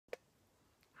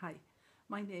Hi,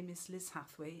 my name is Liz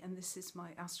Hathway and this is my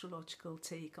astrological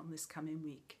take on this coming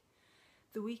week.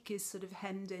 The week is sort of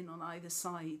hemmed in on either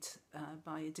side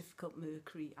by a difficult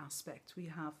Mercury aspect. We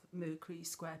have Mercury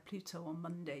square Pluto on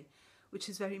Monday, which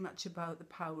is very much about the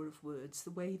power of words, the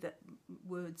way that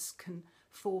words can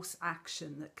force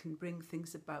action, that can bring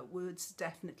things about. Words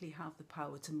definitely have the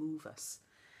power to move us.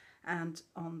 And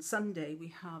on Sunday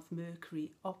we have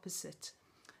Mercury opposite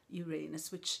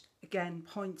Uranus, which again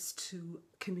points to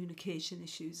communication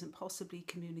issues and possibly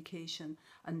communication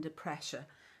under pressure.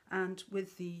 And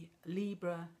with the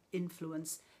Libra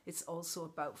influence, it's also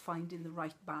about finding the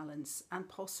right balance, and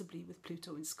possibly with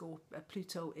Pluto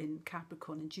in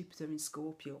Capricorn and Jupiter in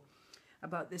Scorpio,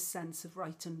 about this sense of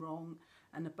right and wrong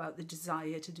and about the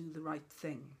desire to do the right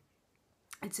thing.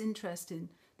 It's interesting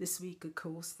this week, of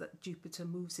course, that Jupiter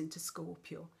moves into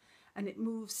Scorpio, and it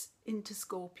moves into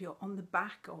Scorpio on the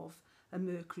back of a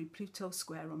Mercury-Pluto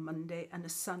square on Monday and a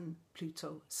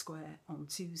Sun-Pluto square on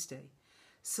Tuesday.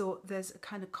 So there's a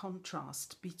kind of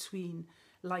contrast between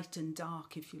light and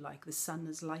dark, if you like, the Sun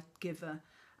as light giver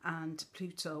and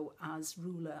Pluto as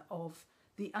ruler of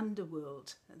the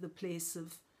underworld, the place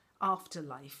of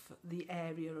afterlife, the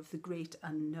area of the great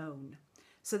unknown.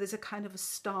 So there's a kind of a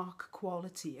stark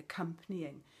quality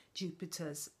accompanying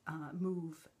Jupiter's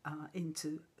move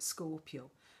into Scorpio.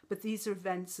 But these are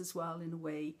events as well, in a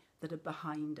way, that are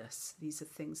behind us. These are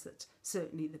things that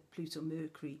certainly the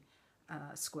Pluto-Mercury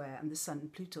square and the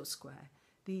Sun-Pluto square,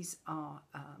 these are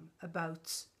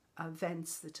about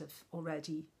events that have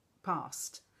already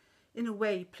passed. In a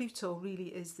way, Pluto really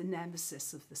is the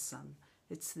nemesis of the Sun.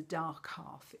 It's the dark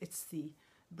half. It's the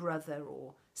brother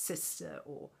or sister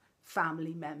or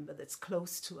family member that's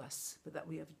close to us, but that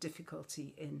we have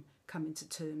difficulty in coming to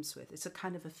terms with. It's a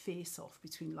kind of a face-off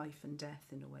between life and death,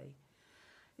 in a way.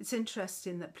 It's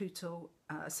interesting that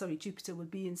Jupiter will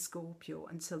be in Scorpio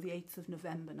until the 8th of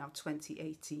November now,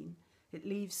 2018. It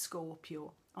leaves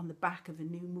Scorpio on the back of a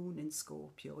new moon in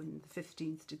Scorpio in the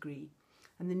 15th degree.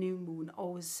 And the new moon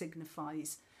always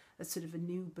signifies a sort of a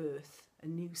new birth, a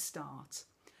new start.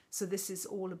 So this is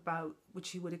all about,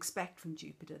 which you would expect from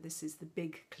Jupiter, this is the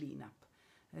big cleanup,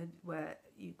 where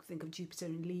you think of Jupiter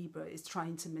in Libra is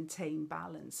trying to maintain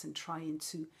balance and trying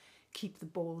to keep the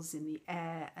balls in the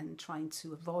air and trying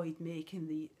to avoid making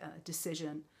the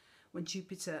decision. When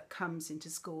Jupiter comes into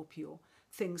Scorpio,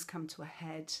 things come to a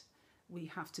head. We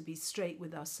have to be straight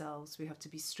with ourselves, we have to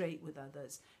be straight with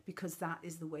others, because that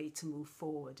is the way to move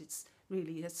forward. It's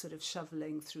really a sort of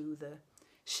shoveling through the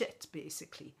shit,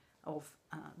 basically, of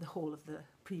the whole of the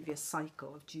previous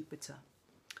cycle of Jupiter.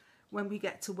 When we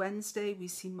get to Wednesday, we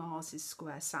see Mars is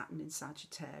square Saturn in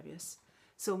Sagittarius.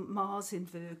 So Mars in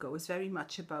Virgo is very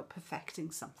much about perfecting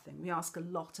something. We ask a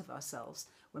lot of ourselves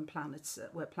when planets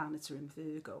are in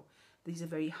Virgo. These are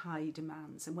very high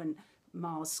demands. And when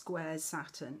Mars squares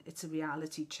Saturn, it's a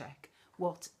reality check.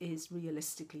 What is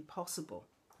realistically possible?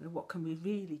 What can we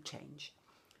really change?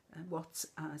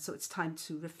 So it's time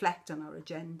to reflect on our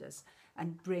agendas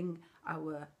and bring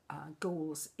our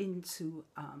goals to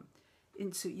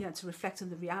reflect on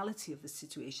the reality of the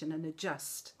situation and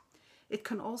adjust. It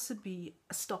can also be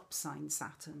a stop sign,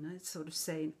 Saturn. It's sort of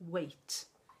saying, wait.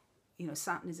 You know,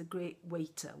 Saturn is a great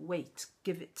waiter. Wait,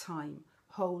 give it time,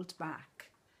 hold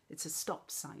back. It's a stop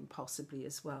sign possibly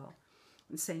as well.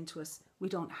 And saying to us, we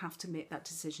don't have to make that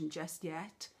decision just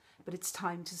yet, but it's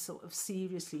time to sort of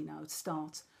seriously now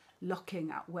start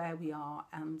looking at where we are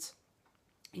and,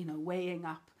 you know, weighing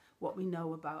up what we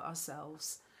know about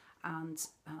ourselves and,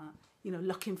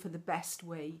 looking for the best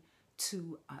way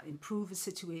to improve a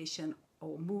situation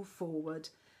or move forward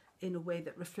in a way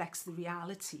that reflects the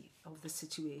reality of the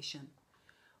situation.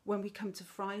 When we come to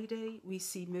Friday, we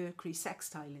see Mercury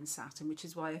sextile in Saturn, which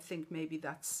is why I think maybe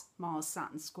that's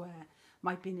Mars-Saturn square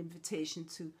might be an invitation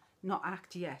to not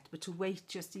act yet, but to wait,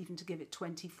 just even to give it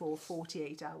 24,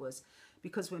 48 hours.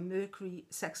 Because when Mercury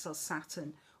sextiles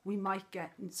Saturn, we might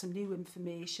get some new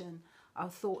information. Our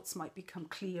thoughts might become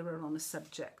clearer on a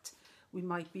subject. We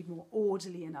might be more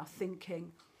orderly in our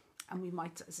thinking, and we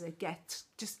might get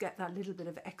that little bit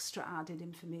of extra added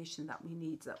information that we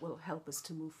need that will help us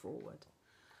to move forward.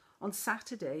 On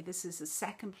Saturday, this is a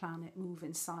second planet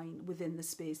moving sign within the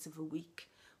space of a week.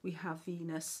 We have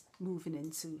Venus moving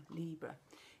into Libra.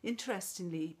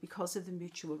 Interestingly, because of the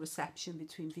mutual reception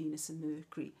between Venus and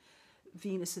Mercury,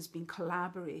 Venus has been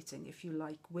collaborating, if you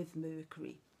like, with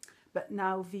Mercury. But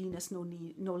now Venus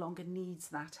no longer needs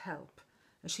that help.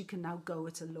 She can now go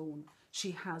it alone.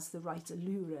 She has the right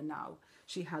allure now.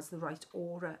 She has the right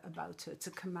aura about her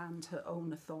to command her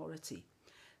own authority.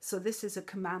 So this is a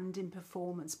commanding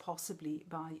performance, possibly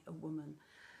by a woman.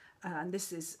 And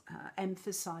this is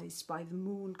emphasised by the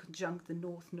moon conjunct the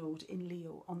North Node in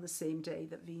Leo on the same day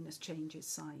that Venus changes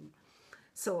sign.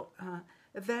 So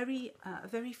a very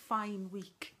fine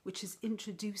week, which is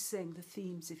introducing the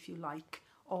themes, if you like,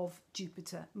 of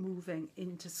Jupiter moving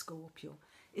into Scorpio.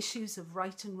 Issues of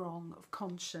right and wrong, of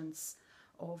conscience,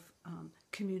 of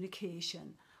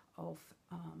communication, of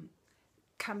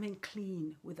coming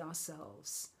clean with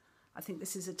ourselves. I think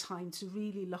this is a time to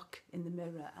really look in the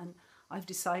mirror, and I've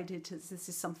decided this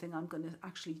is something I'm going to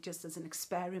actually, just as an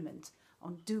experiment,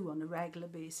 do on a regular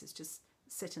basis, just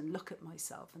sit and look at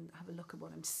myself and have a look at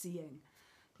what I'm seeing.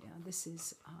 Yeah, this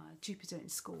is Jupiter in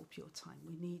Scorpio time.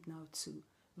 We need now to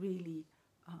really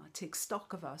take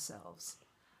stock of ourselves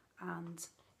and,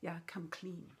 yeah, come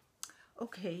clean.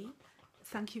 Okay,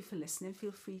 thank you for listening.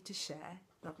 Feel free to share.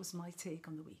 That was my take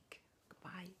on the week.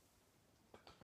 Goodbye.